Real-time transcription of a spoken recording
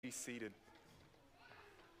be seated.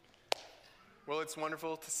 Well, it's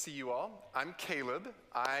wonderful to see you all. I'm Caleb.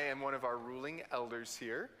 I am one of our ruling elders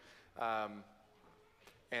here,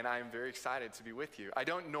 and I'm very excited to be with you. I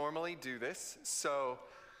don't normally do this, so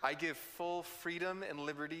I give full freedom and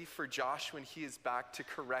liberty for Josh when he is back to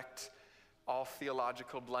correct all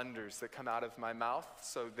theological blunders that come out of my mouth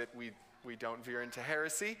so that we don't veer into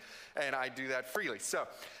heresy, and I do that freely.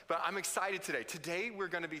 But I'm excited today. Today we're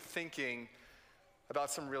going to be thinking about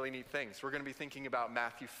some really neat things. We're going to be thinking about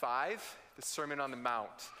Matthew 5, the Sermon on the Mount.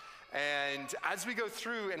 And as we go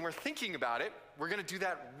through and we're thinking about it, we're going to do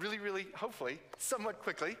that really, hopefully, somewhat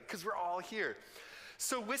quickly, because we're all here.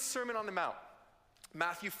 So with Sermon on the Mount,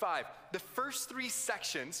 Matthew 5, the first three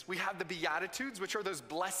sections, we have the Beatitudes, which are those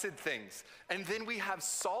blessed things. And then we have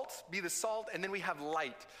salt, be the salt, and then we have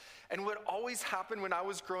light. And what always happened when I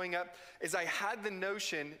was growing up is I had the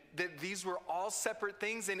notion that these were all separate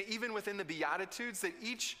things, and even within the Beatitudes, that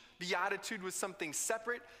each Beatitude was something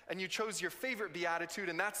separate, and you chose your favorite Beatitude,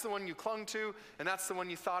 and that's the one you clung to, and that's the one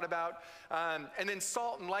you thought about. And then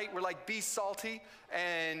salt and light were like, be salty,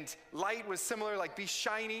 and light was similar, like be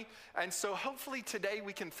shiny. And so hopefully today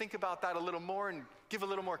we can think about that a little more and give a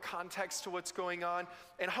little more context to what's going on,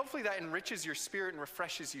 and hopefully that enriches your spirit and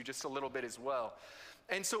refreshes you just a little bit as well.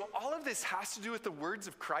 And so all of this has to do with the words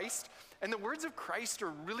of Christ, and the words of Christ are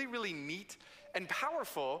really neat and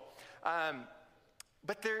powerful,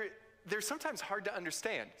 but they're sometimes hard to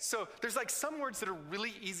understand. So there's like some words that are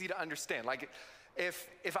really easy to understand. Like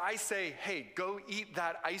if I say, hey, go eat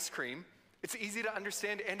that ice cream, it's easy to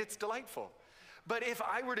understand and it's delightful. But if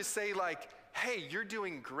I were to say like, hey, you're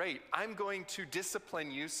doing great, I'm going to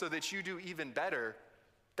discipline you so that you do even better,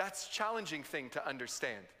 that's a challenging thing to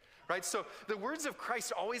understand. Right? So the words of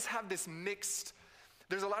Christ always have this mixed,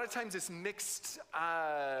 there's a lot of times this mixed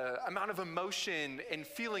amount of emotion and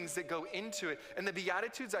feelings that go into it. And the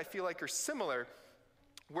Beatitudes, I feel like, are similar,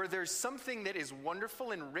 where there's something that is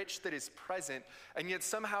wonderful and rich that is present, and yet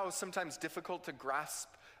somehow sometimes difficult to grasp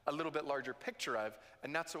a little bit larger picture of,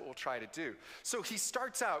 and that's what we'll try to do. So he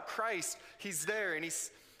starts out, Christ, he's there, and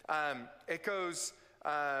it goes,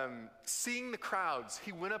 seeing the crowds,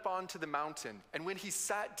 he went up onto the mountain, and when he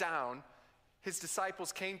sat down, his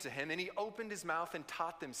disciples came to him, and he opened his mouth and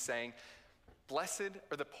taught them, saying, "Blessed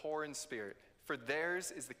are the poor in spirit, for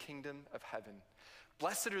theirs is the kingdom of heaven.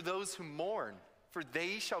 Blessed are those who mourn, for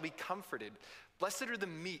they shall be comforted. Blessed are the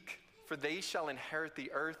meek, for they shall inherit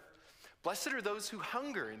the earth. Blessed are those who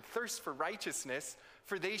hunger and thirst for righteousness,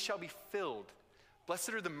 for they shall be filled. Blessed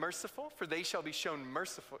are the merciful, for they shall be shown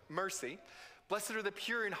mercy. Blessed are the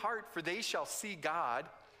pure in heart, for they shall see God.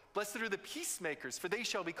 Blessed are the peacemakers, for they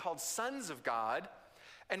shall be called sons of God.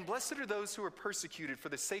 And blessed are those who are persecuted for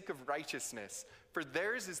the sake of righteousness, for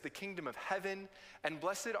theirs is the kingdom of heaven. And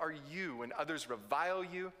blessed are you when others revile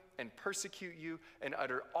you and persecute you and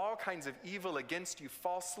utter all kinds of evil against you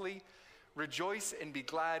falsely. Rejoice and be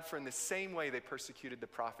glad, for in the same way they persecuted the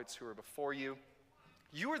prophets who were before you.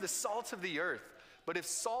 You are the salt of the earth. But if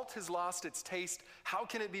salt has lost its taste, how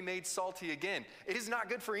can it be made salty again? It is not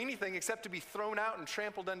good for anything except to be thrown out and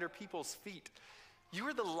trampled under people's feet. You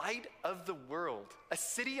are the light of the world. A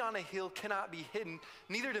city on a hill cannot be hidden.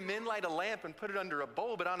 Neither do men light a lamp and put it under a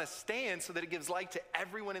bowl, but on a stand so that it gives light to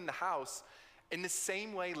everyone in the house. In the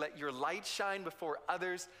same way, let your light shine before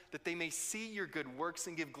others, that they may see your good works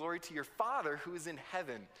and give glory to your Father who is in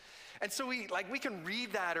heaven." And so we can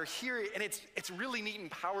read that or hear it, and it's really neat and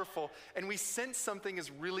powerful, and we sense something is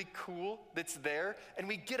really cool that's there, and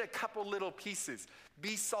we get a couple little pieces.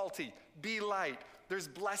 Be salty, be light. There's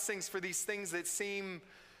blessings for these things that seem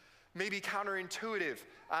maybe counterintuitive.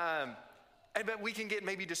 But we can get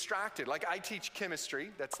maybe distracted. Like I teach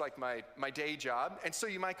chemistry, that's like my day job. And so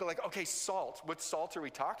you might go like, okay, salt. What salt are we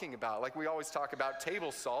talking about? Like we always talk about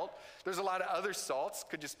table salt. There's a lot of other salts.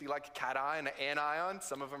 Could just be like a cation, an anion.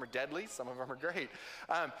 Some of them are deadly, some of them are great.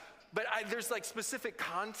 But there's like specific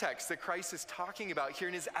context that Christ is talking about here.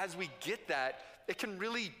 And as we get that, it can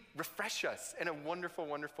really refresh us in a wonderful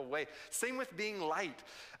way. Same with being light.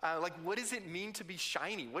 Like what does it mean to be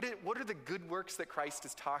shiny? What are the good works that Christ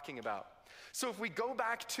is talking about? So if we go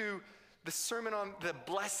back to the Sermon on the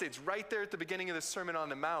Blesseds, right there at the beginning of the Sermon on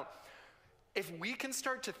the Mount, if we can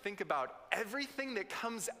start to think about everything that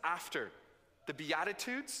comes after the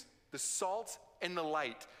Beatitudes, the salt, and the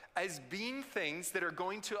light as being things that are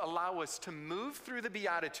going to allow us to move through the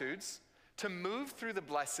Beatitudes, to move through the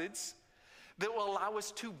Blesseds, that will allow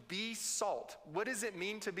us to be salt. What does it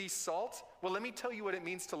mean to be salt? Well, let me tell you what it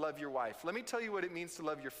means to love your wife. Let me tell you what it means to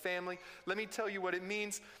love your family. Let me tell you what it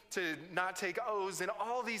means to not take oaths and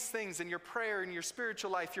all these things in your prayer and your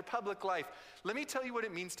spiritual life, your public life. Let me tell you what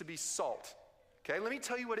it means to be salt. Okay, let me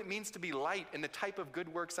tell you what it means to be light and the type of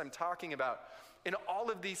good works I'm talking about in all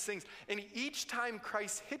of these things. And each time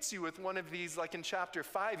Christ hits you with one of these, like in chapter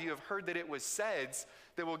 5, you have heard that it was said,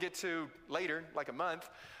 that we'll get to later, like a month.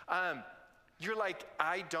 You're like,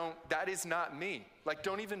 that is not me. Like,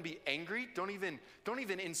 don't even be angry. Don't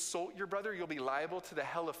even insult your brother. You'll be liable to the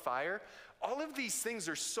hell of fire. All of these things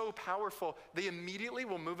are so powerful. They immediately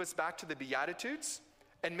will move us back to the Beatitudes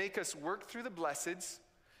and make us work through the blesseds.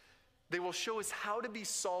 They will show us how to be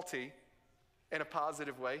salty in a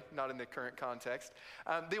positive way, not in the current context.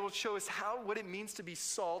 They will show us what it means to be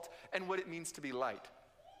salt and what it means to be light.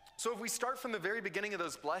 So if we start from the very beginning of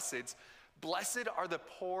those blesseds, blessed are the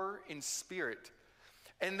poor in spirit.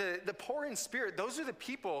 And the poor in spirit, those are the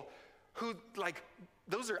people who,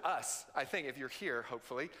 those are us, I think, if you're here,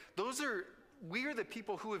 hopefully. We are the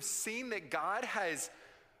people who have seen that God has,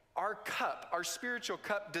 our spiritual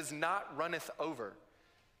cup does not runneth over.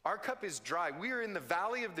 Our cup is dry. We are in the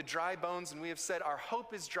valley of the dry bones, and we have said our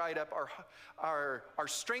hope is dried up, our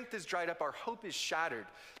strength is dried up, our hope is shattered.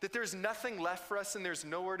 That there's nothing left for us and there's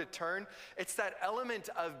nowhere to turn. It's that element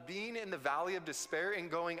of being in the valley of despair and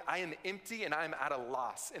going, I am empty and I'm at a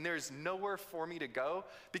loss, and there's nowhere for me to go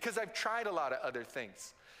because I've tried a lot of other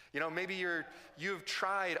things. You know, maybe you've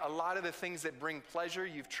tried a lot of the things that bring pleasure.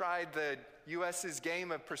 You've tried the U.S.'s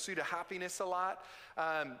game of pursuit of happiness a lot.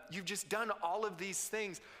 You've just done all of these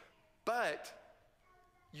things, but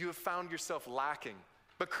you have found yourself lacking.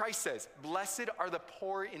 But Christ says, blessed are the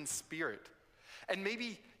poor in spirit. And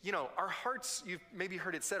maybe, our hearts, you've maybe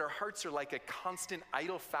heard it said, our hearts are like a constant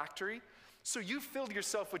idol factory. So you filled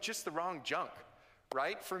yourself with just the wrong junk.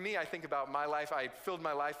 Right? For me, I think about my life. I filled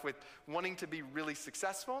my life with wanting to be really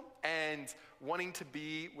successful and wanting to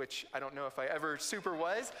be, which I don't know if I ever super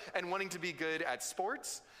was, and wanting to be good at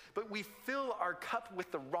sports. But we fill our cup with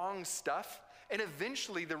the wrong stuff, and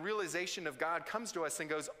eventually the realization of God comes to us and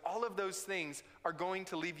goes, all of those things are going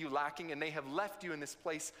to leave you lacking, and they have left you in this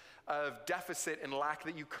place of deficit and lack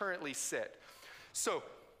that you currently sit. So,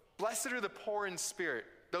 blessed are the poor in spirit,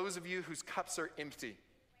 those of you whose cups are empty.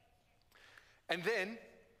 And then,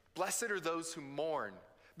 blessed are those who mourn,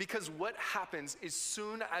 because what happens as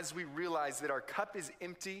soon as we realize that our cup is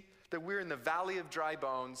empty, that we're in the valley of dry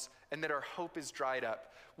bones, and that our hope is dried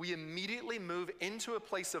up, we immediately move into a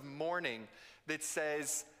place of mourning that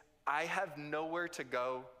says, I have nowhere to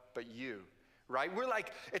go but you, right?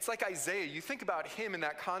 It's like Isaiah. You think about him in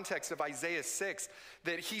that context of Isaiah 6,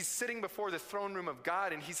 that he's sitting before the throne room of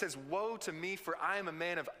God, and he says, woe to me, for I am a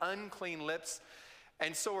man of unclean lips,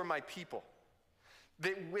 and so are my people.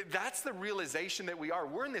 That's the realization that we are.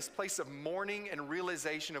 We're in this place of mourning and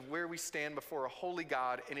realization of where we stand before a holy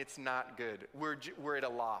God, and it's not good. We're at a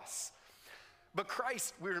loss. But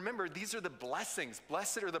Christ, we remember, these are the blessings.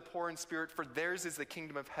 Blessed are the poor in spirit, for theirs is the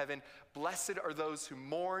kingdom of heaven. Blessed are those who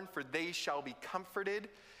mourn, for they shall be comforted.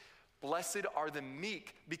 Blessed are the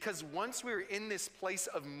meek, because once we're in this place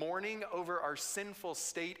of mourning over our sinful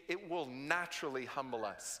state, it will naturally humble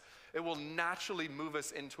us. It will naturally move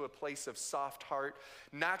us into a place of soft heart,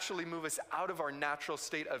 naturally move us out of our natural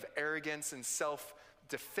state of arrogance and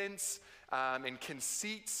self-defense and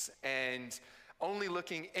conceits and only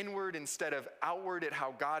looking inward instead of outward at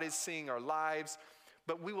how God is seeing our lives.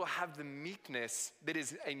 But we will have the meekness that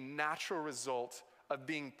is a natural result of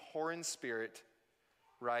being poor in spirit,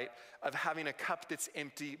 right? Of having a cup that's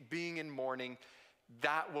empty, being in mourning.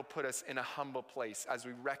 That will put us in a humble place as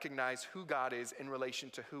we recognize who God is in relation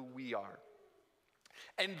to who we are.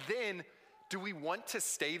 And then, do we want to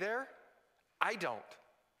stay there? I don't,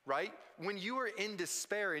 right? When you are in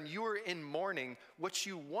despair and you are in mourning, what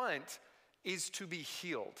you want is to be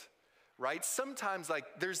healed, right? Sometimes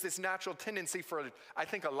there's this natural tendency for, I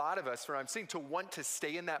think a lot of us, from what I'm seeing, to want to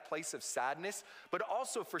stay in that place of sadness, but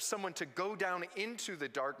also for someone to go down into the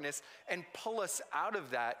darkness and pull us out of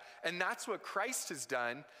that. And that's what Christ has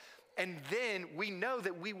done. And then we know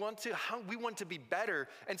that we want to be better.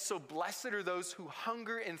 And so blessed are those who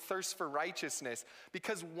hunger and thirst for righteousness,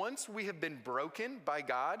 because once we have been broken by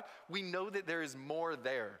God, we know that there is more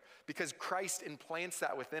there, because Christ implants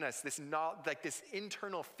that within us, this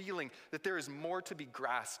internal feeling that there is more to be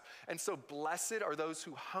grasped. And so blessed are those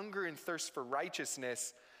who hunger and thirst for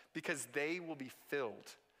righteousness, because they will be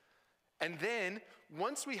filled. And then,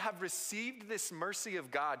 once we have received this mercy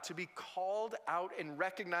of God to be called out and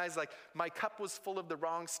recognized, my cup was full of the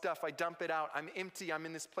wrong stuff, I dump it out, I'm empty, I'm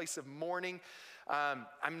in this place of mourning,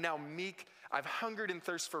 I'm now meek, I've hungered and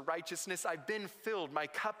thirst for righteousness, I've been filled, my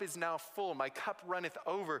cup is now full, my cup runneth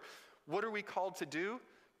over. What are we called to do?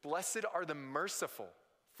 Blessed are the merciful,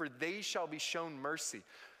 for they shall be shown mercy.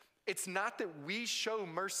 It's not that we show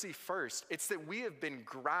mercy first. It's that we have been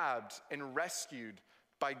grabbed and rescued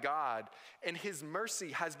by God, and his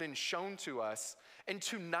mercy has been shown to us. And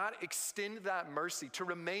to not extend that mercy, to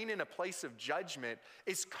remain in a place of judgment,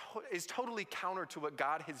 is totally counter to what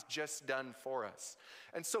God has just done for us.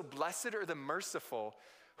 And so blessed are the merciful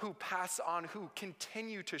who pass on, who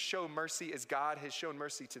continue to show mercy as God has shown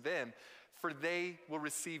mercy to them, for they will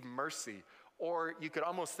receive mercy. Or you could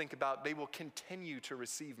almost think about they will continue to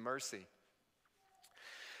receive mercy.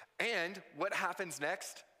 And what happens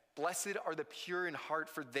next? Blessed are the pure in heart,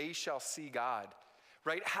 for they shall see God.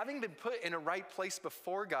 Right? Having been put in a right place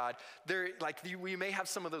before God, we may have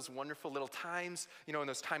some of those wonderful little times, in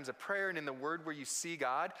those times of prayer and in the word where you see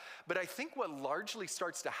God. But I think what largely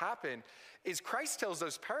starts to happen is Christ tells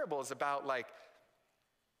those parables about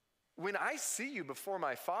when I see you before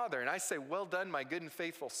my Father and I say, well done, my good and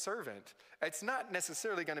faithful servant, it's not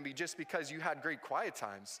necessarily going to be just because you had great quiet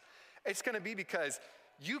times. It's going to be because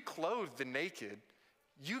you clothed the naked,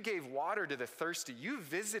 you gave water to the thirsty, you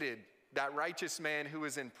visited that righteous man who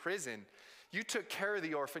was in prison. You took care of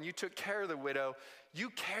the orphan. You took care of the widow. You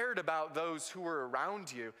cared about those who were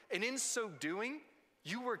around you. And in so doing,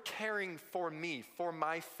 you were caring for me, for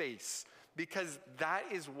my face, because that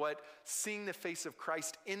is what seeing the face of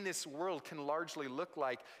Christ in this world can largely look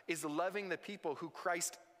like, is loving the people who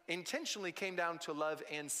Christ intentionally came down to love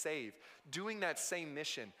and save, doing that same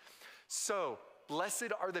mission. So,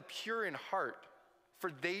 blessed are the pure in heart,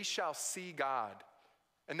 for they shall see God.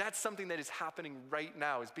 And that's something that is happening right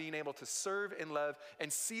now, is being able to serve and love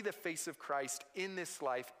and see the face of Christ in this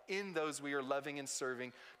life, in those we are loving and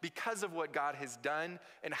serving, because of what God has done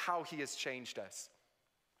and how he has changed us.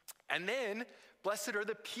 And then, blessed are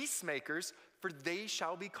the peacemakers, for they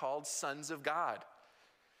shall be called sons of God.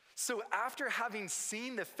 So after having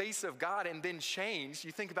seen the face of God and been changed,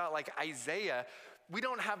 you think about Isaiah, we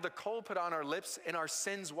don't have the coal put on our lips and our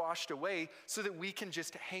sins washed away so that we can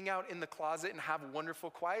just hang out in the closet and have wonderful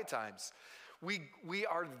quiet times. We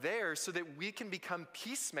are there so that we can become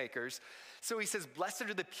peacemakers. So he says, blessed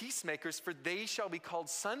are the peacemakers, for they shall be called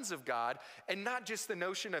sons of God. And not just the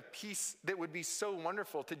notion of peace that would be so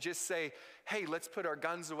wonderful to just say, hey, let's put our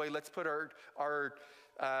guns away, let's put our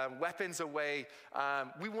weapons away.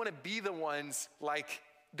 We want to be the ones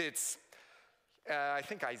that's I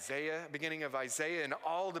think beginning of Isaiah, and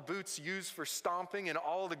all the boots used for stomping and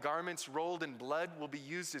all the garments rolled in blood will be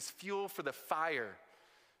used as fuel for the fire,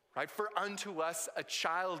 right? For unto us a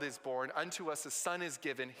child is born, unto us a son is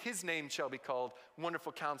given. His name shall be called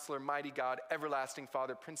Wonderful Counselor, Mighty God, Everlasting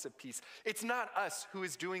Father, Prince of Peace. It's not us who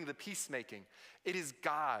is doing the peacemaking. It is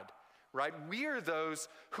God. Right? We are those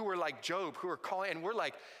who are like Job, who are calling, and we're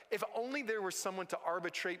like, if only there were someone to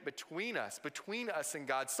arbitrate between us and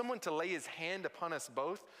God, someone to lay his hand upon us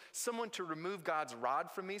both, someone to remove God's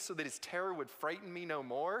rod from me so that his terror would frighten me no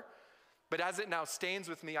more. But as it now stands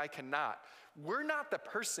with me, I cannot. We're not the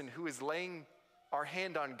person who is laying our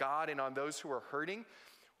hand on God and on those who are hurting.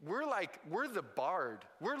 We're the bard.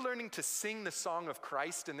 We're learning to sing the song of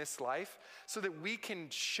Christ in this life so that we can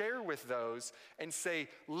share with those and say,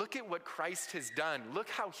 look at what Christ has done. Look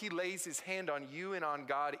how he lays his hand on you and on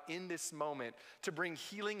God in this moment to bring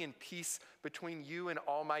healing and peace between you and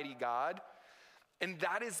Almighty God. And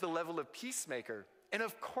that is the level of peacemaker. And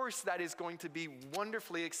of course, that is going to be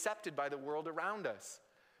wonderfully accepted by the world around us.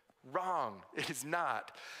 Wrong, it is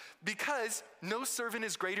not. Because no servant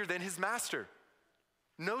is greater than his master.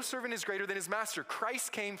 No servant is greater than his master.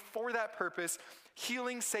 Christ came for that purpose,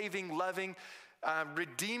 healing, saving, loving,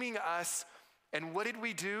 redeeming us. And what did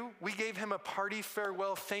we do? We gave him a party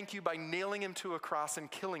farewell thank you by nailing him to a cross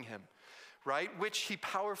and killing him, right? Which he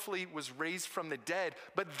powerfully was raised from the dead.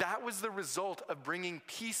 But that was the result of bringing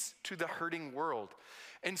peace to the hurting world.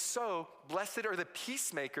 And so, blessed are the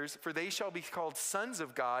peacemakers, for they shall be called sons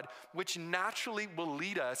of God, which naturally will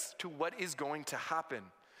lead us to what is going to happen.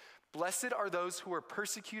 Blessed are those who are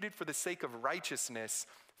persecuted for the sake of righteousness,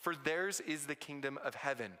 for theirs is the kingdom of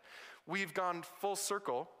heaven. We've gone full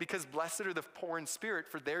circle because blessed are the poor in spirit,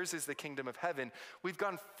 for theirs is the kingdom of heaven. We've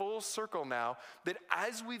gone full circle now that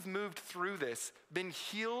as we've moved through this, been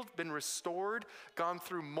healed, been restored, gone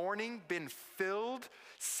through mourning, been filled,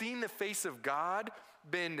 seen the face of God,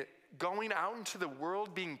 been going out into the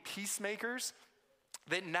world being peacemakers,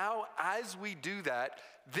 that now as we do that,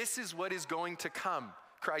 this is what is going to come.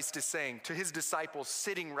 Christ is saying to his disciples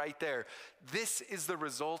sitting right there, this is the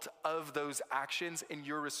result of those actions in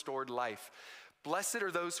your restored life. Blessed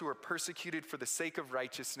are those who are persecuted for the sake of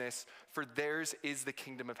righteousness, for theirs is the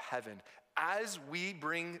kingdom of heaven. As we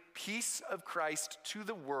bring peace of Christ to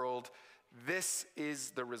the world, this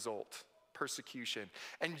is the result, persecution.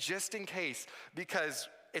 And just in case, because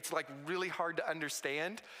it's like really hard to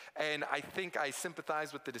understand. And I think I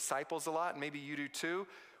sympathize with the disciples a lot, and maybe you do too,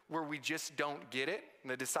 where we just don't get it.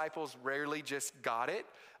 And the disciples rarely just got it.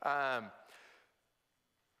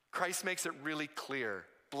 Christ makes it really clear.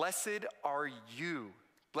 Blessed are you.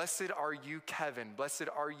 Blessed are you, Kevin. Blessed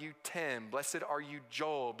are you, Tim. Blessed are you,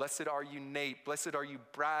 Joel. Blessed are you, Nate. Blessed are you,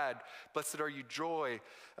 Brad. Blessed are you, Joy,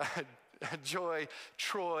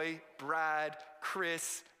 Troy, Brad,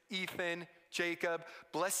 Chris, Ethan, Jacob.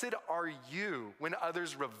 Blessed are you when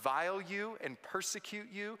others revile you and persecute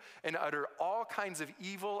you and utter all kinds of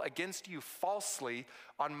evil against you falsely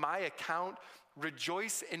on my account.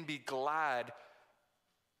 Rejoice and be glad,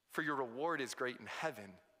 for your reward is great in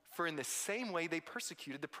heaven. For in the same way they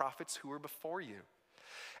persecuted the prophets who were before you.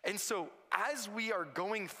 And so as we are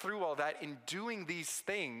going through all that and doing these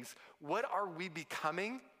things, what are we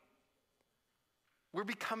becoming? We're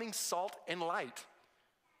becoming salt and light,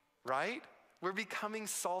 right? We're becoming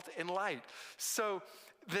salt and light. So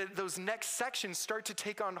those next sections start to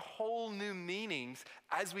take on whole new meanings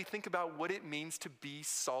as we think about what it means to be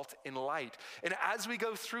salt and light. And as we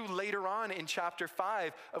go through later on in chapter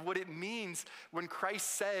 5 of what it means when Christ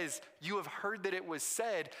says, you have heard that it was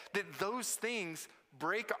said, that those things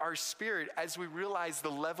break our spirit as we realize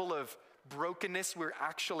the level of brokenness we're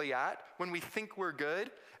actually at when we think we're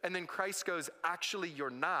good. And then Christ goes, actually,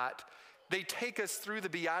 you're not. They take us through the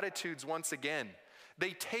Beatitudes once again.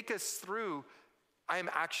 They take us through, I am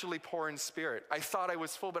actually poor in spirit. I thought I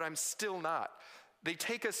was full, but I'm still not. They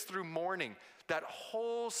take us through mourning, that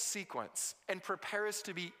whole sequence, and prepare us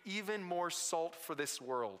to be even more salt for this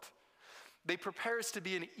world. They prepare us to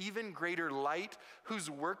be an even greater light whose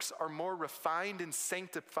works are more refined and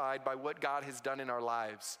sanctified by what God has done in our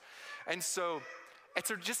lives. And so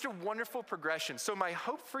it's just a wonderful progression. So my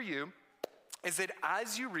hope for you is that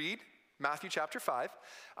as you read Matthew chapter 5,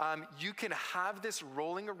 you can have this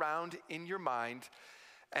rolling around in your mind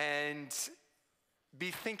and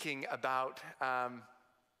be thinking about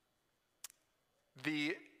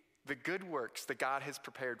the good works that God has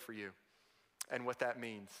prepared for you and what that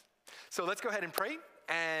means. So let's go ahead and pray,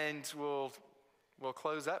 and we'll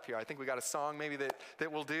close up here. I think we got a song maybe that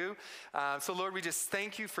we'll do. So Lord, we just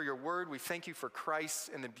thank you for your word. We thank you for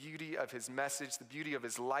Christ and the beauty of his message, the beauty of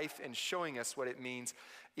his life, and showing us what it means,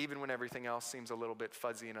 even when everything else seems a little bit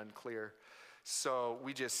fuzzy and unclear. So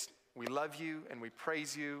we love you and we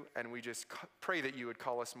praise you, and we just pray that you would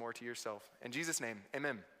call us more to yourself. In Jesus' name,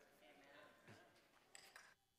 amen.